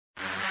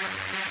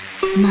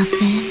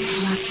Muffin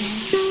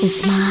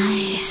is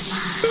my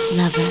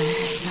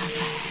lovers.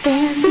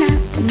 There's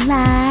nothing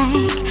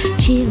like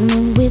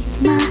chilling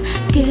with my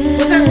girl.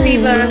 What's up,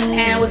 divas?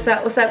 And what's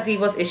up,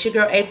 divas? It's your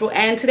girl April,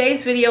 and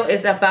today's video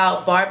is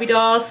about Barbie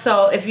dolls.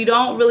 So if you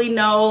don't really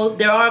know,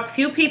 there are a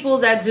few people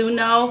that do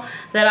know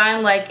that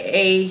I'm like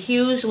a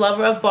huge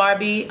lover of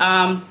Barbie.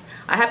 I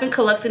have been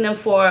collecting them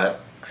for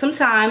some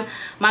time.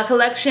 My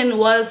collection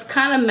was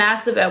kind of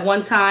massive at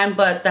one time,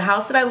 but the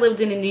house that I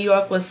lived in New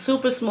York was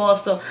super small,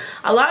 so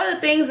a lot of the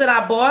things that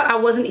I bought, I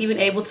wasn't even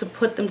able to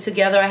put them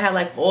together. I had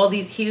like all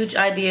these huge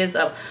ideas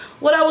of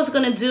what I was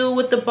going to do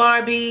with the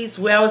Barbies,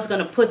 where I was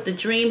going to put the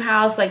dream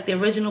house, like the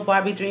original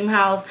Barbie dream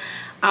house,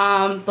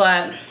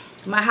 but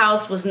my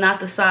house was not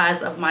the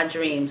size of my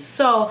dreams.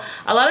 So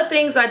a lot of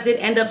things I did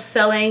end up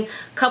selling.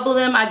 A couple of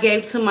them I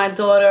gave to my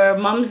daughter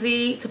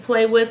Mumsy to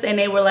play with, and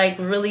they were like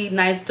really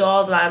nice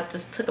dolls. I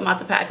just took them out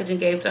the package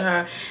and gave to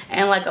her.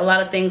 And like a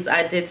lot of things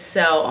I did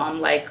sell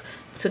like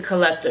to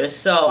collectors.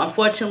 So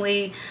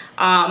unfortunately,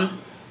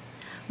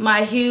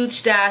 my huge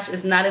stash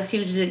is not as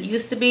huge as it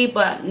used to be,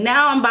 but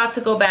now I'm about to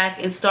go back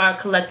and start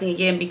collecting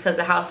again because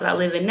the house that I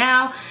live in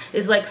now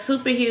is like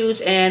super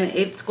huge, and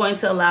it's going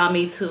to allow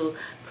me to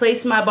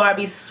place my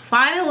Barbies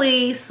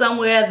finally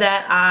somewhere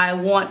that I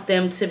want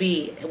them to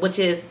be, which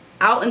is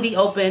out in the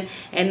open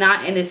and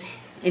not in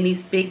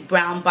these big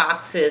brown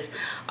boxes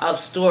of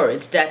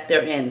storage that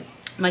they're in.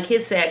 My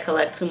kids say I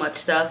collect too much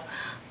stuff,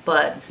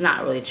 but it's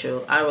not really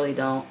true. I really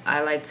don't.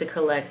 I like to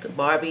collect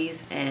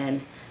Barbies and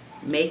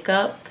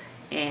makeup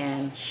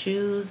and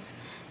shoes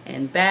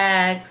and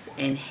bags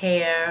and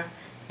hair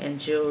and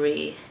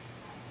jewelry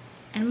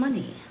and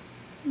money.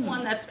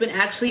 One that's been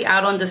actually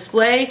out on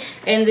display,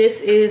 and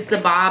this is the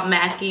Bob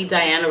Mackie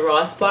Diana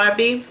Ross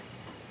Barbie,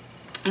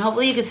 and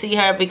hopefully you can see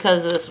her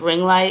because of this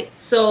ring light.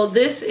 So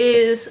this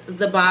is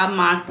the Bob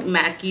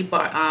Mackie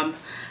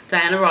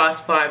Diana Ross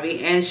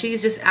Barbie, and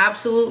she's just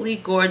absolutely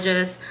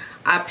gorgeous.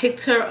 I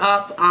picked her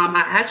up,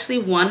 I actually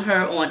won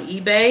her on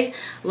eBay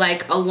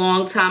like a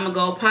long time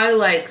ago, probably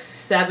like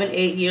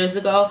 7-8 years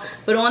ago.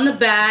 But on the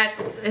back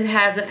it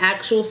has an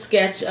actual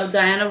sketch of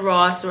Diana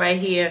Ross right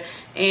here,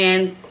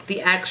 and the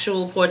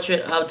actual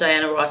portrait of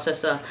Diana Ross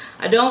herself.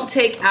 I don't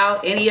take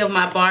out any of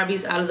my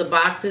Barbies out of the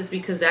boxes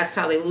because that's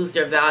how they lose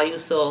their value.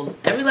 So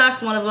every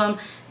last one of them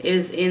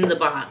is in the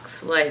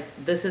box. Like,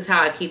 this is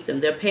how I keep them.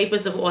 Their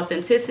papers of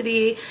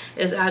authenticity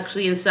is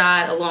actually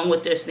inside along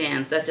with their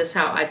stamps. That's just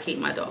how I keep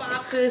my dolls.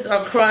 Boxes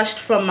are crushed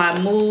from my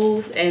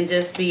move and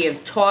just being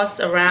tossed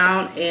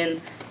around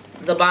in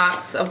the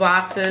box of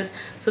boxes.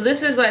 So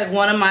this is like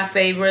one of my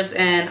favorites,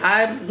 and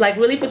I'm like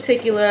really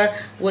particular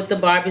with the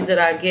Barbies that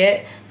I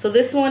get. So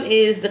this one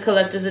is the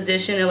collector's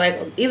edition. They're like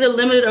either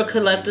limited or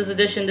collector's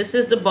edition. This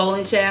is the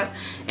bowling champ,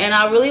 and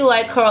I really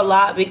like her a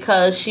lot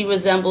because she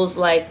resembles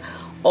like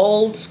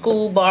old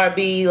school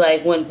Barbie,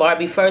 like when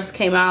Barbie first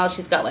came out.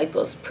 She's got like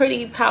those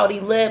pretty pouty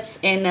lips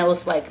and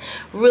those like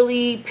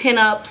really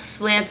pin-up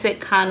slanted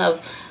kind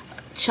of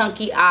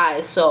chunky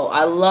eyes. So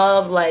I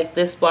love like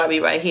this Barbie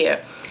right here.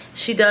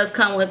 She does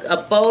come with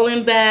a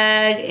bowling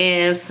bag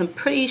and some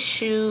pretty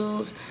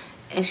shoes,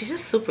 and she's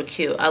just super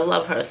cute. I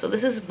love her. So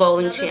this is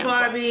bowling champ.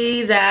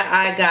 Barbie that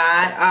I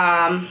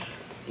got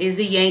is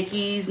the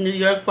Yankees New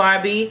York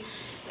Barbie.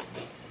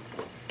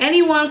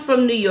 Anyone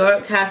from New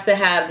York has to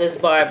have this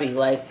Barbie.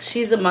 Like,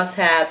 she's a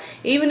must-have.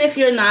 Even if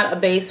you're not a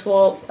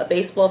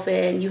baseball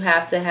fan, you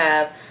have to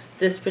have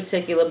this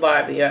particular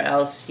Barbie, or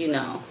else, you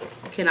know,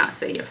 you cannot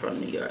say you're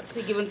from New York.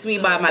 It's given to me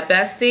by my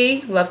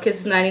bestie, Love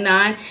Kisses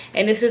 99,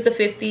 and this is the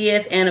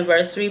 50th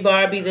anniversary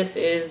Barbie. This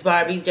is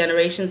Barbie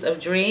Generations of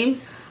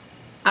Dreams.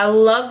 I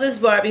love this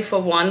Barbie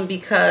for one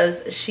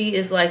because she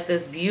is like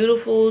this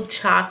beautiful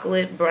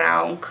chocolate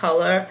brown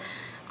color.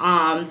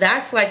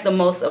 That's like the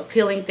most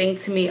appealing thing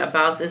to me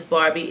about this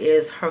Barbie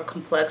is her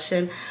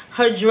complexion.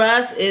 Her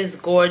dress is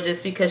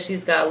gorgeous because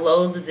she's got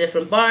loads of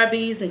different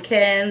Barbies and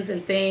Kens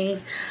and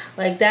things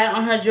like that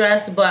on her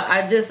dress, but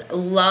I just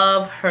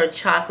love her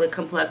chocolate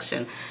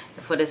complexion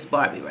for this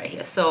Barbie right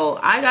here. So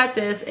I got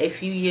this a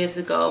few years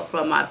ago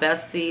from my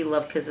bestie,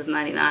 Love Kisses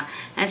 99,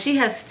 and she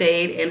has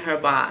stayed in her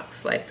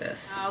box like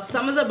this. Now,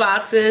 some of the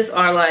boxes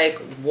are like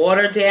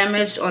water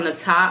damaged on the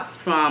top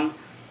from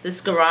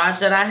this garage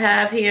that I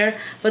have here,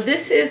 but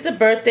this is the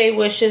Birthday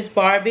Wishes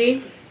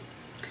Barbie,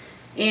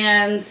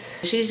 and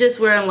she's just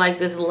wearing like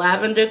this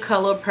lavender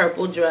color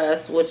purple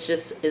dress, which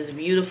just is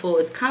beautiful.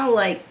 It's kind of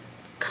like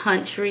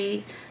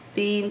country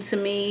theme to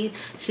me.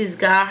 She's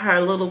got her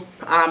little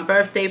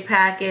birthday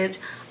package.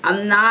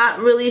 I'm not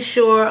really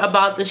sure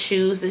about the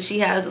shoes that she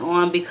has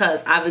on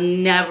because I've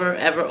never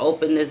ever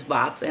opened this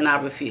box, and I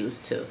refuse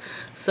to.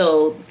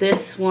 So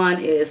this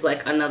one is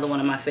like another one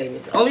of my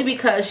favorites, only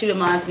because she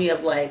reminds me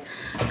of like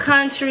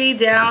country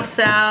down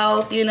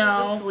south, you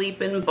know. The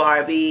Sleeping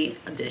Barbie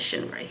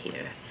edition right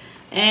here,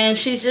 and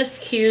she's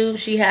just cute.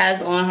 She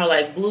has on her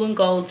like blue and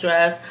gold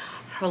dress,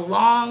 her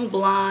long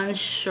blonde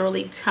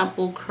Shirley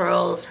Temple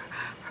curls,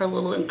 her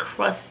little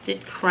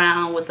encrusted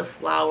crown with a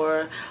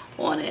flower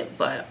on it.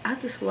 But I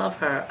just love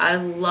her. I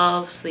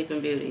love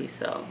Sleeping Beauty,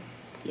 so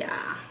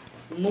yeah.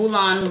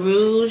 Moulin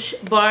Rouge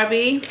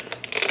Barbie.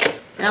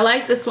 And I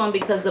like this one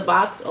because the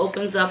box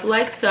opens up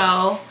like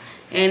so,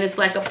 and it's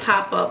like a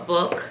pop-up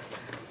book.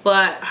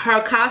 But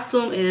her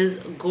costume is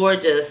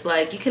gorgeous.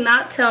 Like, you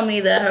cannot tell me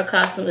that her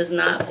costume is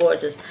not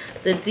gorgeous.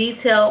 The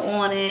detail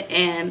on it,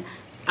 and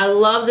I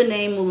love the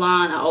name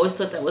Moulin. I always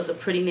thought that was a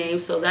pretty name,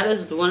 so that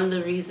is one of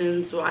the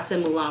reasons why I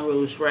said Moulin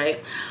Rouge, right?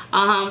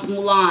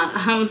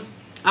 Moulin.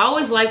 I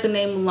always liked the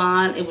name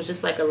Moulin. It was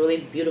just like a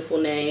really beautiful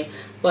name.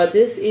 But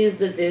this is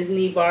the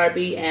Disney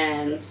Barbie,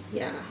 and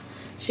yeah,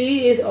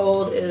 she is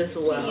old as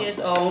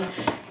well.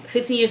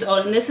 15 years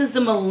old, and this is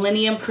the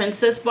Millennium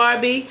Princess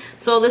Barbie.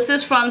 So this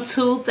is from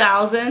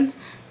 2000,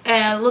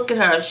 and look at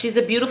her. She's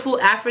a beautiful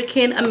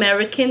African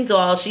American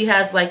doll. She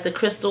has like the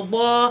crystal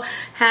ball,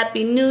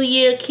 Happy New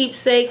Year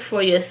keepsake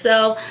for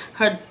yourself.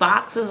 Her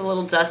box is a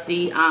little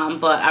dusty,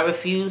 but I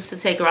refuse to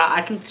take her out.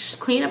 I can just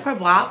clean up her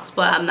box,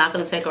 but I'm not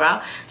going to take her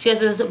out. She has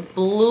this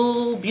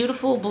blue,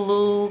 beautiful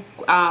blue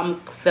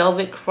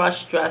velvet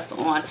crush dress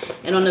on,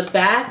 and on the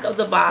back of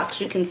the box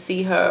you can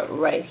see her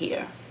right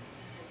here.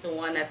 The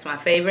one that's my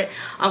favorite.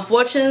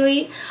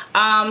 Unfortunately,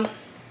 my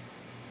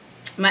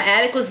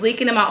attic was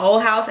leaking in my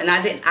old house, and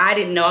I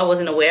didn't know. I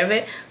wasn't aware of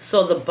it.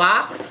 So the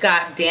box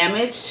got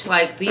damaged.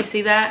 Like, do you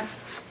see that?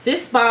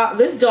 This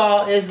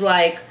doll is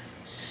like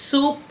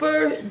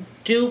super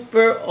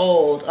duper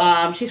old.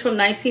 She's from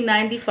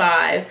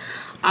 1995.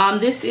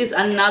 This is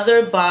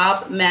another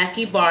Bob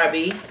Mackie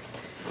Barbie.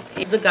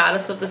 It's the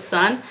goddess of the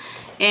sun,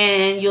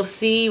 and you'll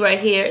see right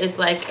here is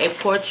like a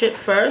portrait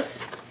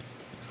first,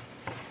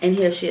 and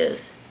here she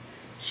is.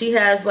 She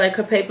has like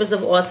her papers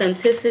of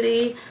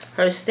authenticity,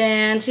 her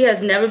stand. She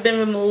has never been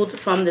removed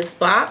from this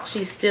box.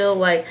 She's still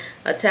like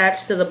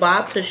attached to the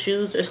box. Her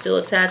shoes are still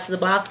attached to the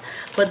box.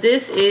 But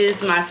this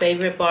is my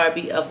favorite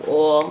Barbie of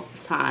all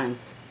time.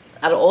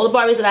 Out of all the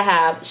Barbies that I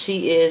have,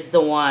 she is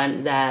the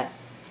one that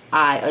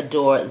I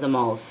adore the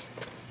most.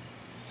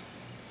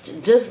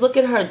 Just look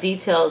at her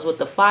details with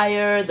the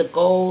fire, the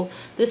gold.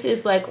 This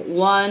is like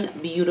one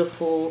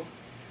beautiful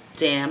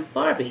damn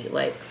Barbie.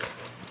 Like,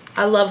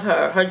 I love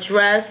her. Her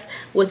dress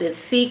with its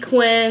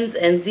sequins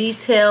and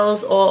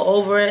details all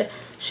over it.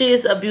 She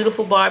is a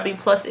beautiful Barbie.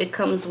 Plus it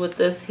comes with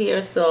this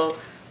here. So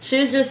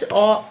she's just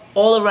all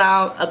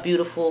around a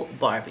beautiful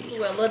Barbie.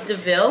 Cruella de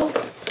Vil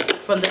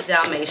from the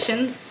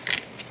Dalmatians.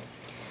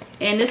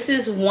 And this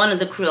is one of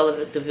the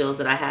Cruella de Vils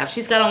that I have.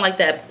 She's got on like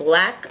that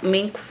black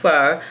mink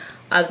fur.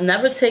 I've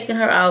never taken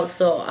her out,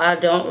 so I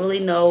don't really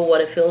know what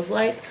it feels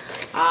like.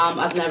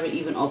 I've never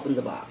even opened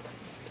the box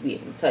to be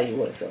able to tell you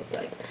what it feels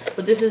like.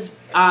 But this is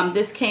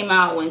this came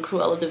out when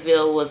Cruella de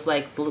Vil was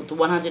like the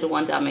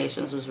 101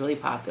 Dalmatians was really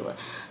popular.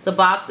 The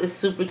box is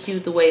super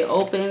cute the way it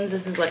opens.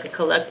 This is like a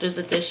collector's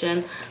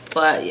edition,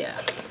 but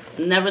yeah,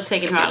 never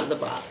taken her out of the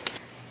box.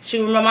 She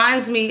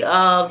reminds me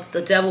of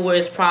The Devil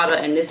Wears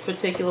Prada in this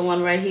particular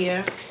one right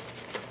here.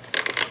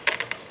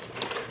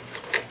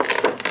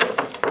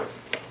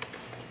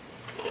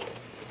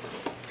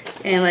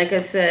 And like I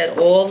said,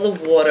 all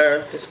the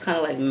water just kind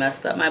of like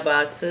messed up my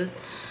boxes.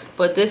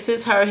 But this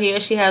is her here.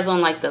 She has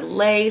on like the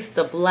lace,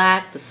 the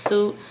black, the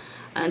suit.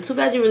 And too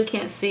bad you really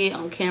can't see it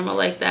on camera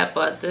like that.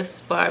 But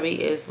this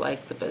Barbie is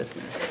like the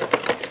business.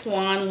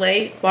 Swan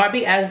Lake.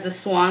 Barbie as the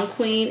Swan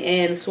Queen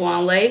in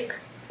Swan Lake.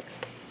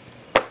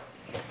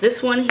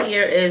 This one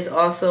here is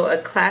also a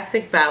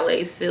classic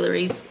ballet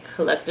series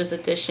collector's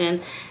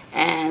edition.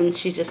 And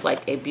she's just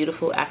like a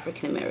beautiful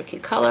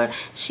African-American color.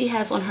 She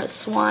has on her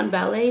swan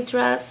ballet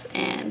dress,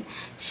 and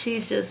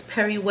she's just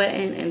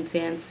pirouetting and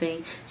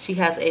dancing. She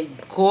has a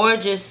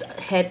gorgeous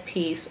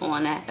headpiece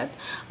on that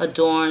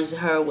adorns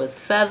her with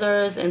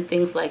feathers and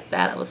things like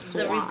that. It was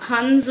swan. The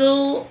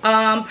Rapunzel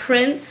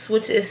prince,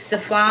 which is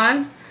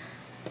Stefan.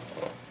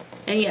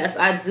 And yes,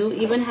 I do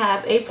even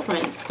have a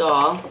Prince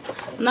doll.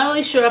 I'm not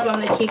really sure if I'm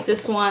going to keep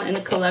this one in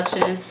the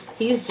collection.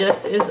 He's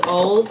just as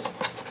old.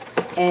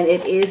 And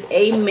it is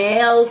a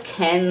male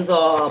Ken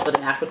doll, but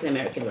an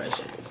African-American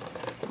version.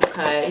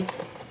 Okay.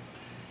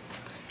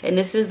 And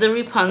this is the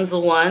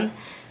Rapunzel one.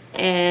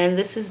 And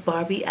this is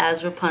Barbie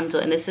as Rapunzel.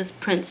 And this is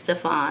Prince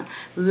Stefan.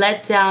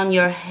 Let down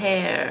your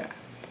hair,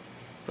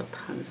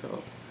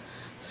 Rapunzel.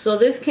 So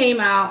this came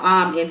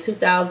out in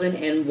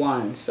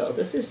 2001. So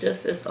this is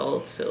just as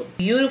old too.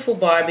 Beautiful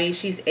Barbie.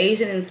 She's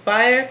Asian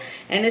inspired.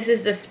 And this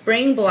is the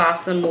Spring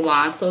Blossom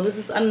Mulan. So this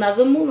is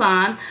another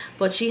Mulan,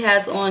 but she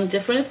has on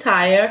different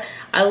attire.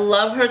 I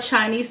love her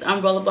Chinese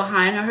umbrella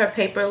behind her. Her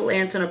paper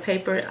lantern or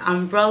paper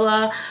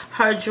umbrella.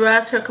 Her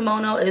dress, her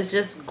kimono is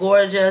just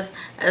gorgeous,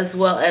 as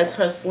well as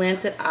her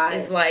slanted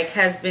eyes. Like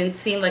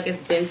seemed like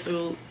it's been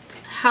through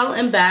hell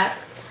and back.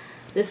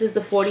 This is the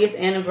 40th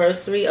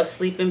anniversary of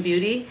Sleeping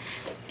Beauty.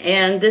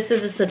 And this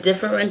is just a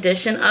different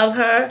rendition of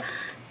her.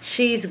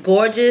 She's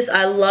gorgeous.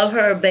 I love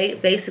her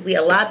basically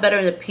a lot better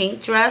in the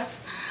pink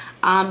dress.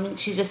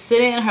 She's just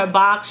sitting in her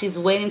box. She's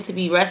waiting to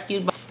be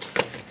rescued by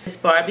this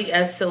Barbie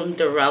as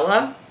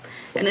Cinderella.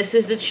 And this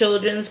is the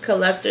Children's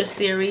Collector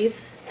Series.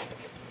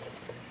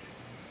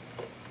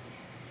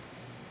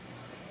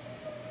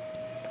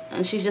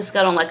 And she's just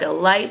got on like a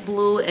light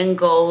blue and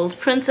gold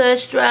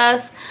princess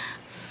dress.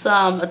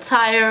 some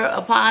attire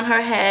upon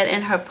her head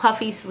and her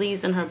puffy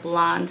sleeves and her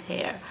blonde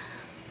hair.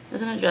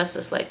 Isn't her dress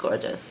just like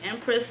gorgeous?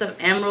 Empress of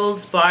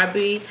Emeralds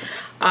Barbie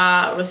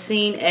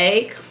Racine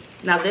Egg.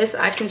 Now this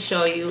I can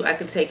show you. I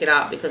can take it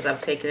out because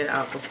I've taken it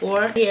out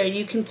before. Here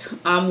you can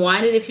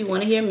wind it if you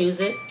want to hear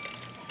music.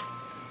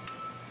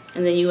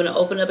 And then you want to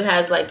open it up. It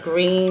has like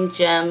green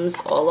gems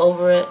all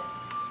over it.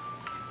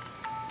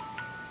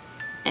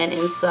 And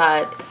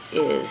inside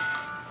is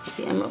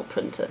the Emerald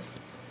Princess.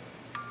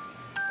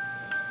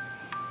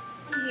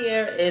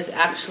 Here is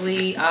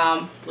actually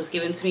was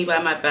given to me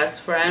by my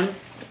best friend.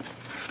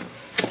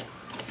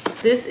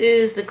 This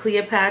is the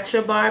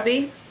Cleopatra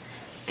Barbie,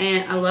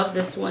 and I love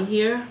this one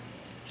here.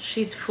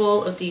 She's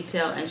full of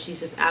detail and she's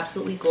just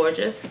absolutely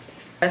gorgeous.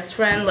 Best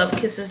friend, Love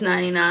Kisses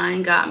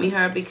 99, got me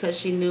her because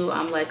she knew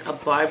I'm like a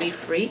Barbie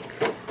freak.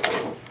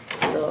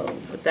 So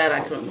with that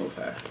I can remove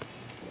her.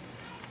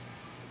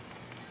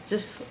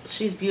 Just,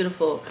 she's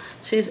beautiful.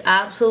 She's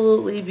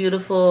absolutely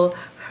beautiful.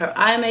 Her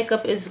eye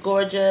makeup is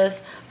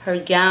gorgeous. Her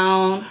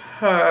gown,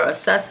 her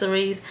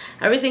accessories,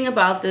 everything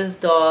about this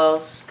doll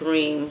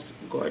screams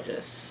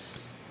gorgeous.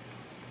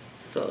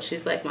 So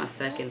she's like my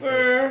second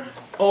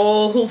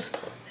old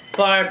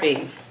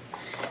Barbie.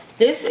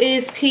 This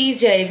is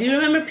PJ. If you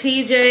remember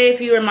PJ,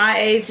 if you were my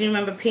age, you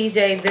remember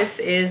PJ, this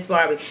is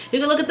Barbie. You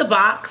can look at the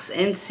box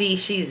and see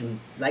she's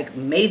like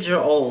major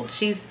old.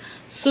 She's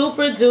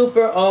super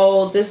duper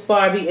old. This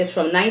Barbie is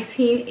from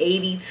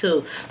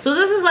 1982. So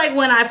this is like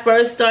when I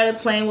first started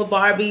playing with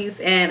Barbies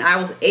and I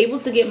was able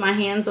to get my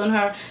hands on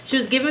her. She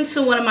was given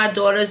to one of my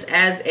daughters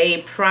as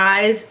a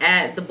prize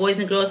at the Boys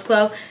and Girls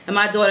Club, and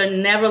my daughter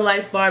never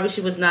liked Barbie. She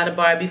was not a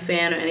Barbie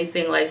fan or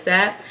anything like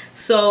that.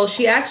 So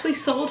she actually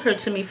sold her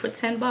to me for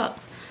 10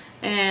 bucks.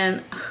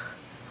 And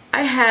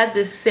I had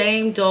this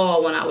same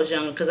doll when I was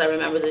younger because I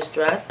remember this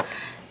dress.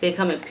 They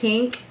come in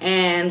pink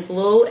and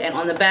blue, and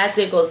on the back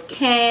there goes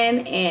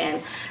Ken,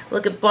 and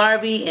look at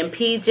Barbie and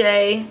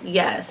PJ.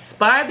 Yes,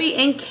 Barbie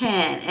and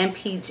Ken and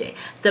PJ,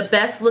 the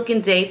best looking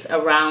dates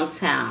around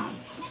town.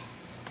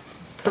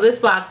 So this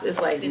box is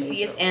like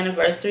 50th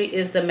anniversary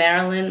is the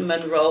Marilyn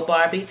Monroe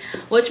Barbie,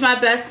 which my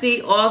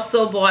bestie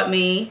also bought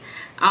me.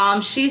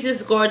 She's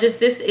just gorgeous.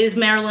 This is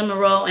Marilyn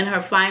Monroe in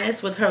her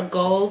finest with her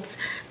gold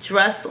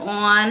dress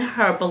on,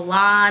 her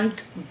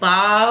blonde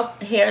bob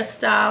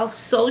hairstyle.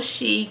 So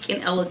chic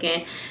and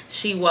elegant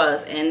she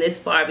was. And this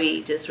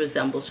Barbie just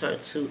resembles her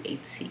to a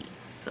T.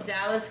 So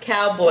Dallas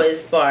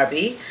Cowboys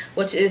Barbie,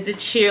 which is the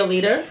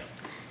cheerleader.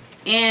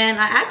 And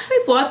I actually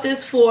bought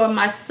this for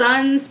my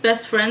son's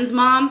best friend's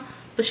mom,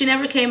 but she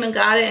never came and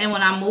got it. And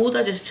when I moved,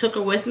 I just took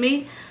her with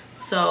me.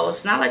 So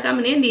it's not like I'm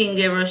an Indian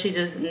giver. She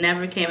just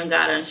never came and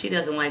got her. And she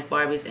doesn't like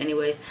Barbies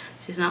anyway.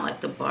 She's not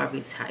like the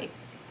Barbie type.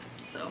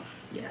 So,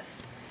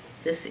 yes.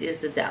 This is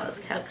the Dallas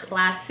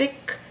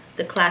Classic.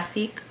 The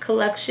Classique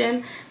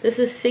collection. This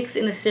is 6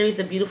 in a series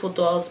of beautiful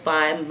dolls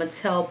by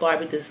Mattel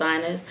Barbie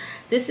designers.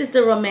 This is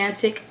the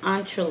romantic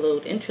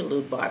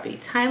interlude Barbie.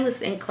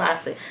 Timeless and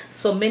classic.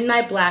 So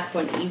midnight black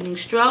for an evening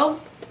stroll.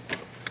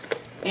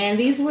 And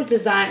these were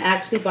designed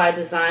actually by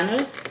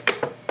designers.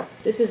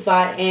 This is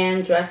by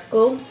Anne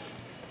Driscoll.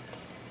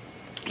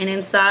 And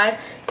inside,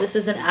 this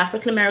is an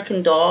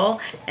African-American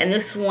doll. And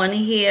this one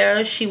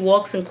here, she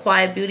walks in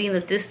quiet beauty in the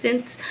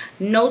distance.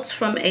 Notes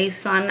from a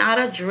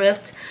sonata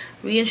drift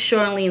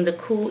reassuringly in the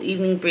cool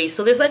evening breeze.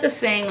 So there's like a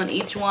saying on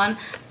each one.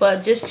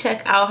 But just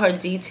check out her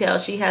detail.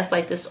 She has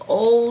like this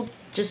old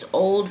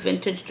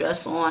vintage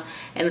dress on,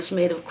 and it's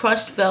made of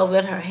crushed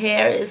velvet. Her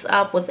hair is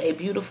up with a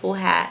beautiful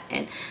hat,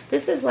 and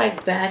this is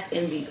like back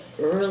in the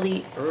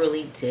early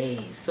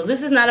days. So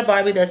this is not a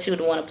Barbie that you would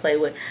want to play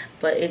with,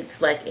 but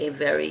it's like a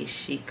very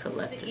chic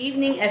collector.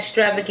 Evening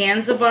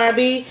Extravaganza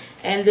Barbie,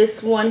 and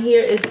this one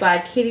here is by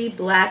Kitty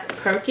Black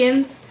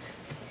Perkins.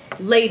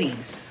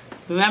 Ladies,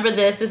 remember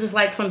this is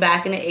like from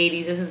back in the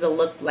 80s. This is a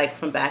look like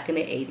from back in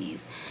the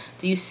 80s.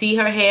 Do you see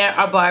her hair?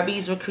 Our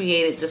Barbies were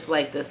created just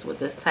like this, with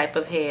this type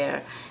of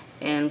hair.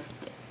 And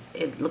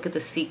look at the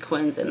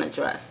sequins in the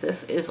dress.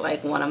 This is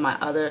like one of my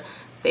other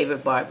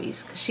favorite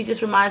Barbies. She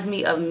just reminds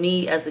me of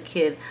me as a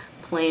kid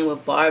playing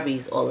with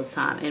Barbies all the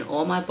time. And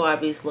all my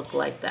Barbies look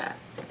like that.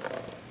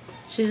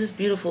 She's just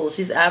beautiful.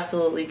 She's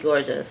absolutely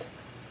gorgeous.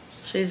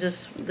 She's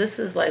just, this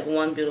is like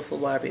one beautiful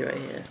Barbie right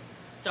here.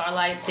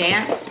 Starlight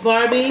Dance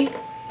Barbie.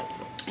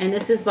 And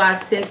this is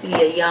by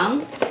Cynthia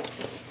Young.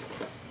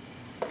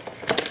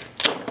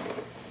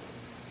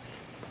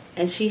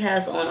 And she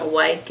has on a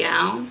white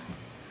gown,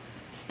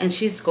 and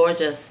she's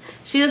gorgeous.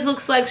 She just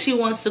looks like she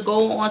wants to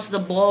go onto the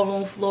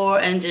ballroom floor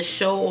and just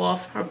show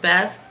off her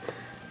best.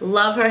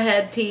 Love her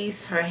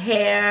headpiece, her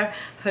hair,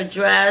 her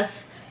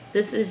dress.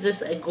 This is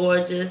just a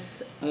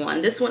gorgeous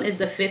one. This one is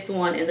the 5th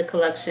one in the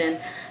collection.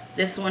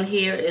 This one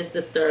here is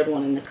the 3rd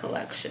one in the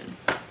collection.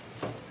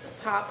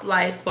 Pop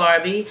Life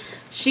Barbie.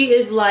 She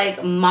is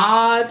like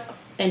mod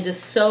and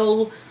just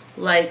so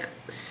like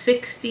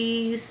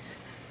 60s.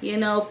 You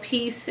know,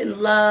 peace and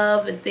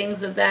love and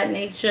things of that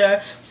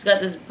nature. She's got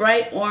this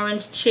bright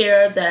orange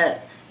chair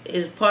that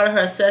is part of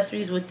her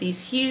accessories with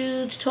these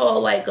huge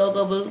tall white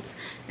go-go boots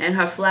and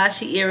her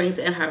flashy earrings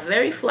and her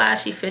very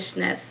flashy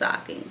fishnet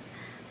stockings.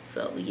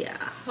 So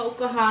yeah,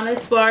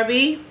 Pocahontas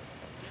Barbie.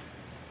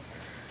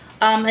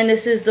 And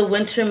this is the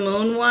Winter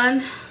Moon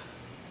one.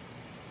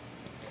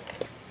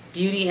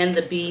 Beauty and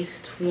the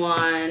Beast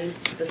one.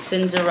 The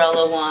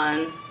Cinderella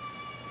one.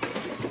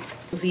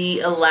 The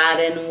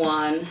Aladdin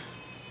one.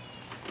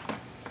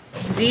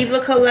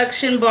 Diva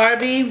Collection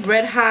Barbie.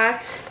 Red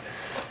Hot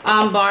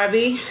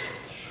Barbie.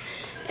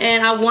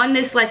 And I won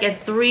this like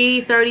at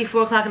 3:30,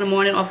 4 o'clock in the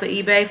morning off of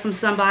eBay from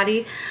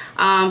somebody.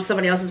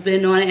 Somebody else has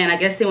been on it and I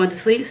guess they went to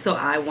sleep, so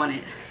I won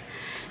it.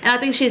 And I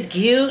think she's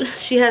cute.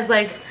 She has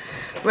like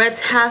red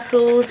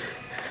tassels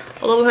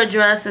all over her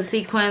dress and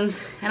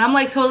sequins. And I'm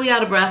like totally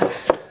out of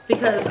breath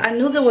because I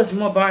knew there was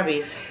more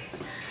Barbies.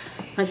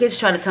 My kids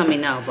try to tell me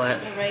no, but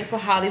I'm ready for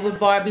Hollywood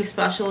Barbie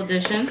Special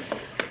Edition.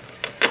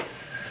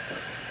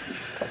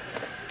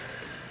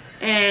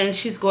 And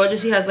she's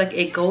gorgeous. She has like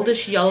a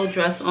goldish yellow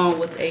dress on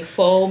with a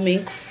faux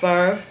mink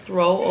fur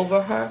throw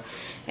over her.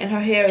 And her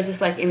hair is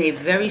just like in a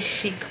very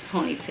chic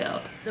ponytail.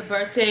 The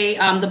birthday,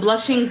 the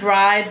Blushing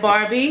Bride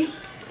Barbie.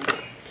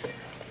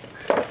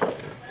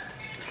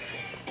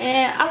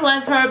 And I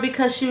love her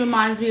because she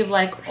reminds me of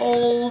like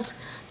old,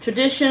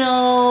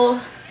 traditional.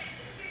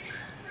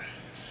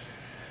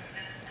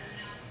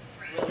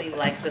 Really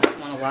like this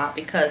one a lot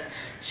because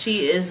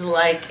she is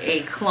like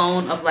a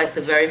clone of like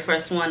the very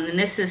first one. And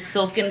this is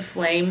Silken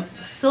Flame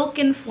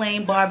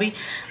Barbie,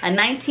 a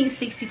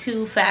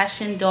 1962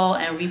 fashion doll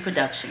and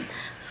reproduction.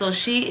 So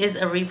she is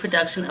a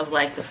reproduction of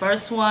like the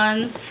first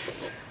ones.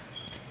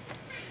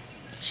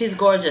 She's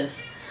gorgeous.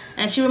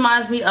 And she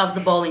reminds me of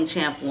the Bowling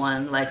Champ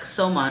one, like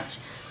so much.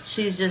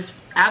 She's just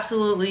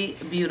absolutely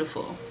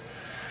beautiful.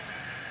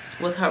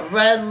 With her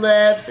red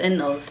lips and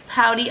those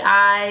pouty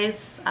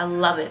eyes. I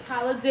love it.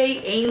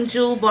 Holiday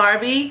Angel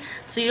Barbie.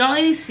 So you don't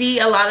really see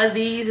a lot of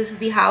these. This is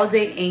the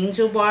Holiday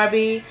Angel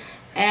Barbie.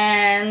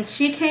 And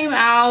she came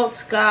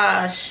out,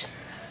 gosh,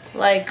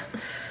 like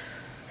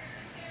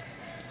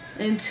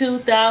in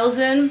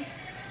 2000.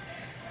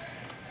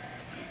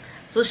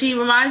 So she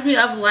reminds me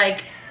of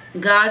like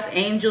God's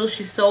angel.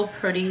 She's so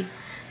pretty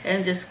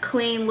and just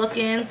clean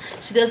looking.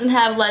 She doesn't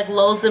have like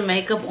loads of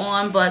makeup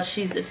on, but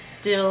she's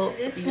still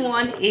beautiful.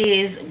 One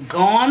is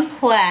gone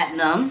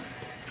platinum.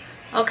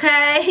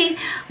 Okay,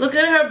 look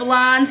at her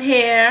blonde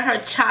hair, her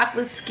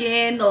chocolate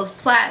skin, those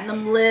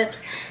platinum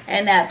lips,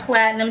 and that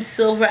platinum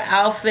silver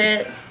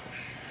outfit.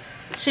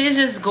 She's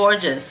just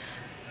gorgeous.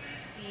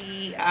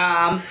 The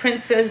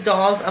Princess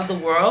Dolls of the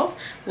World,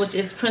 which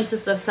is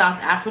Princess of South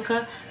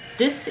Africa.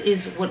 This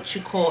is what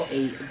you call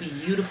a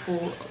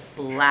beautiful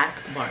black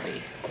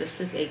Barbie. This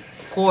is a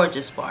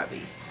gorgeous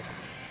Barbie.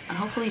 And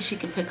hopefully she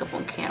can pick up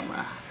on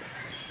camera.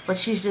 But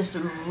she's just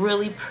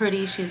really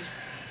pretty. She's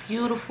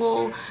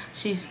beautiful.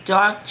 She's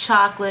dark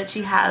chocolate.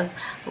 She has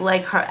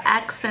like her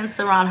accents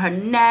around her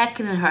neck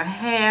and in her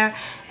hair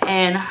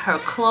and her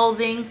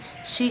clothing.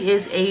 She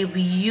is a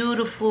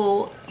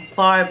beautiful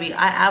Barbie.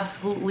 I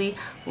absolutely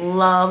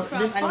love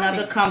this Barbie.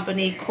 Another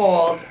company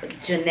called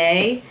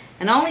Janae.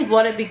 And I only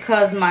bought it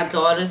because my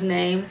daughter's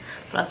name,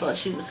 but I thought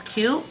she was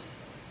cute.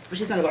 But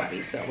she's not a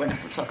Barbie, so we're not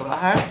going to talk about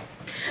her.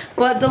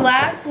 But the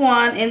last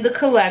one in the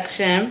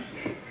collection,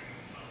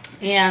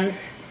 and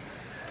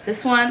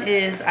this one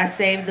is, I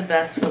saved the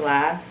best for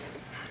last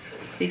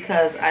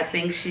because I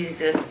think she's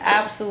just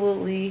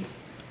absolutely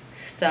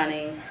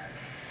stunning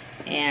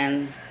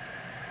and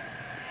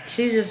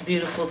she's just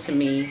beautiful to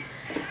me.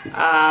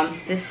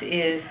 This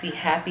is the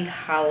Happy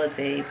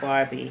Holiday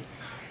Barbie,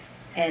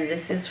 and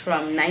this is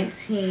from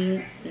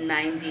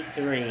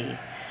 1993.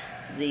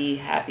 The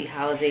Happy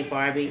Holiday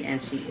Barbie,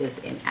 and she is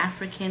an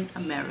African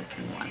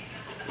American one.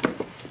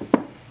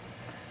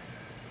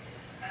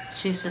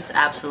 She's just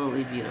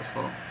absolutely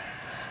beautiful.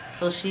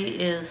 So she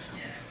is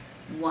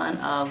one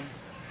of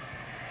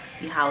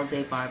the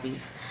holiday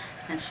Barbies,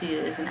 and she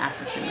is an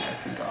African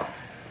American doll.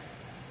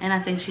 And I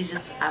think she's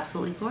just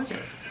absolutely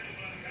gorgeous.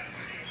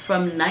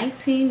 From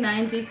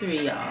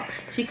 1993, y'all.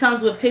 She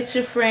comes with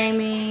picture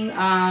framing. She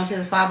has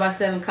a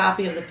 5x7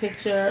 copy of the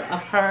picture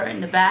of her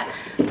in the back.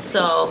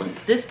 So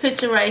this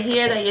picture right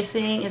here that you're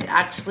seeing is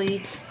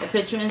actually the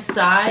picture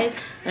inside.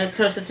 And it's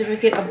her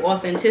certificate of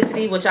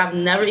authenticity, which I've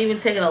never even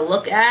taken a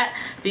look at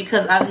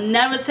because I've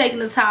never taken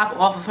the top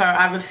off of her.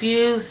 I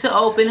refuse to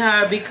open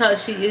her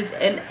because she is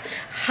an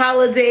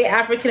holiday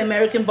African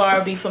American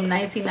Barbie from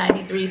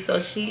 1993. So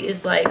she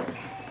is like,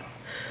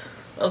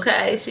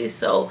 okay, she's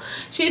so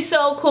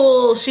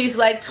cool. She's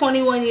like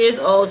 21 years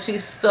old.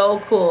 She's so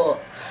cool.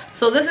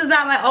 So this is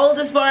not my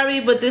oldest Barbie,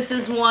 but this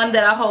is one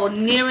that I hold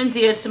near and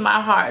dear to my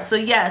heart. So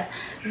yes,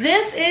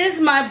 this is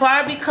my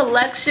Barbie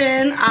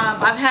collection.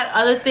 I've had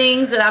other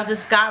things that I've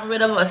just gotten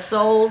rid of or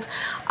sold.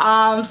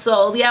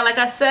 So yeah, like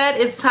I said,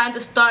 it's time to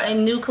start a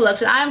new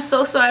collection. I am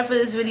so sorry for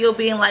this video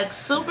being like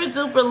super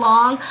duper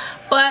long,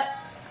 but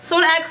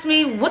Someone asked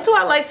me, what do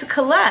I like to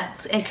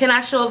collect? And can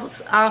I show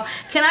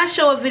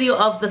a video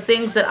of the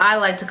things that I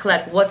like to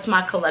collect? What's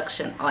my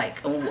collection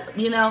like?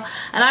 You know?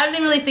 And I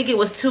didn't really think it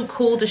was too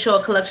cool to show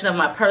a collection of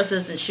my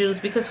purses and shoes,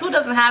 because who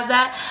doesn't have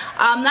that?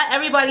 Not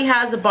everybody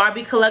has a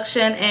Barbie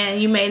collection, and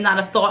you may not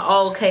have thought,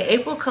 oh, okay,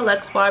 April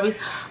collects Barbies.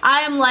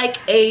 I am like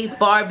a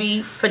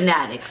Barbie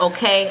fanatic,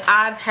 okay?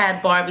 I've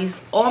had Barbies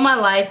all my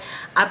life.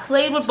 I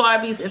played with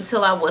Barbies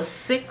until I was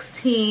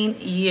 16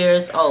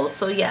 years old.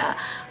 So yeah,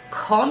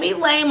 call me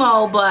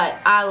lame-o, but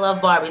I love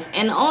Barbies.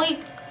 And the only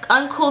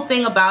uncool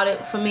thing about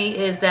it for me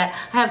is that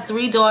I have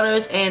 3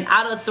 daughters, and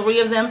out of 3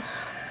 of them,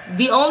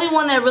 the only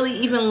one that really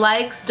even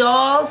likes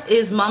dolls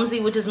is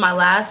Mumsy, which is my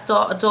last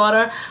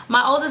daughter.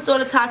 My oldest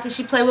daughter, Tati,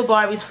 she played with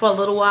Barbies for a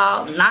little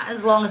while, not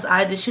as long as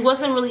I did. She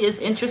wasn't really as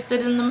interested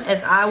in them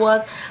as I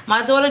was.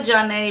 My daughter,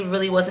 Janae,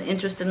 really wasn't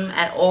interested in them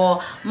at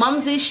all.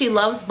 Mumsy, she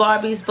loves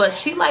Barbies, but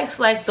she likes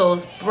like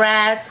those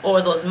Bratz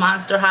or those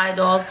Monster High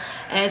dolls,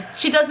 and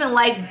she doesn't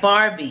like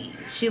Barbie.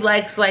 She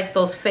likes like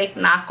those fake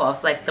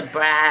knockoffs, like the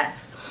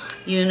Bratz,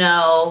 you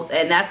know,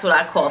 and that's what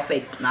I call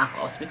fake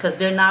knockoffs, because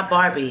they're not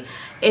Barbie.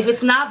 If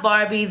it's not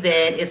Barbie,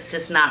 then it's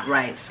just not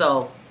right.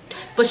 So,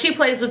 but she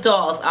plays with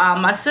dolls.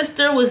 My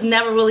sister was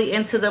never really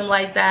into them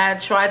like that.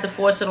 Tried to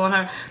force it on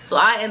her, so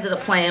I ended up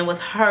playing with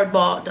her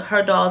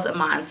dolls and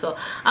mine. So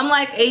I'm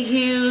like a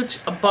huge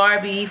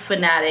Barbie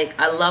fanatic.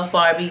 I love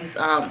Barbies.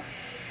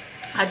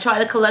 I try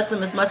to collect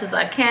them as much as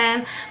I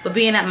can, but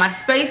being that my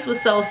space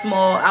was so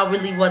small, I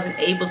really wasn't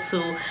able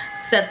to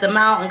set them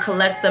out and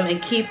collect them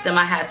and keep them.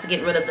 I had to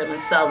get rid of them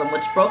and sell them,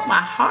 which broke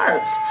my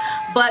heart.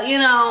 But you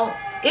know,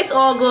 it's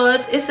all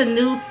good. It's a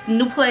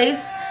new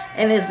place,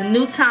 and it's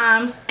new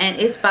times, and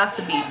it's about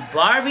to be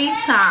Barbie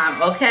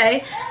time,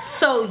 okay?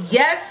 So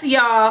yes,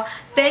 y'all,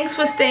 thanks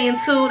for staying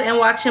tuned and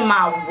watching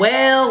my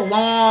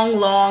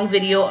long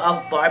video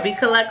of Barbie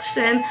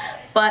collection.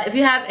 But if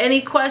you have any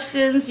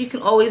questions, you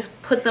can always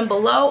put them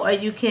below, or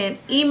you can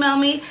email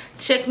me.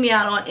 Check me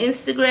out on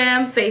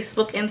Instagram,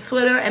 Facebook, and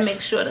Twitter, and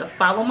make sure to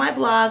follow my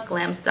blog,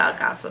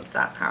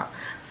 glamstylgossip.com.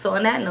 So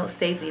on that note,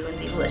 stay diva and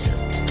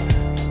divalicious.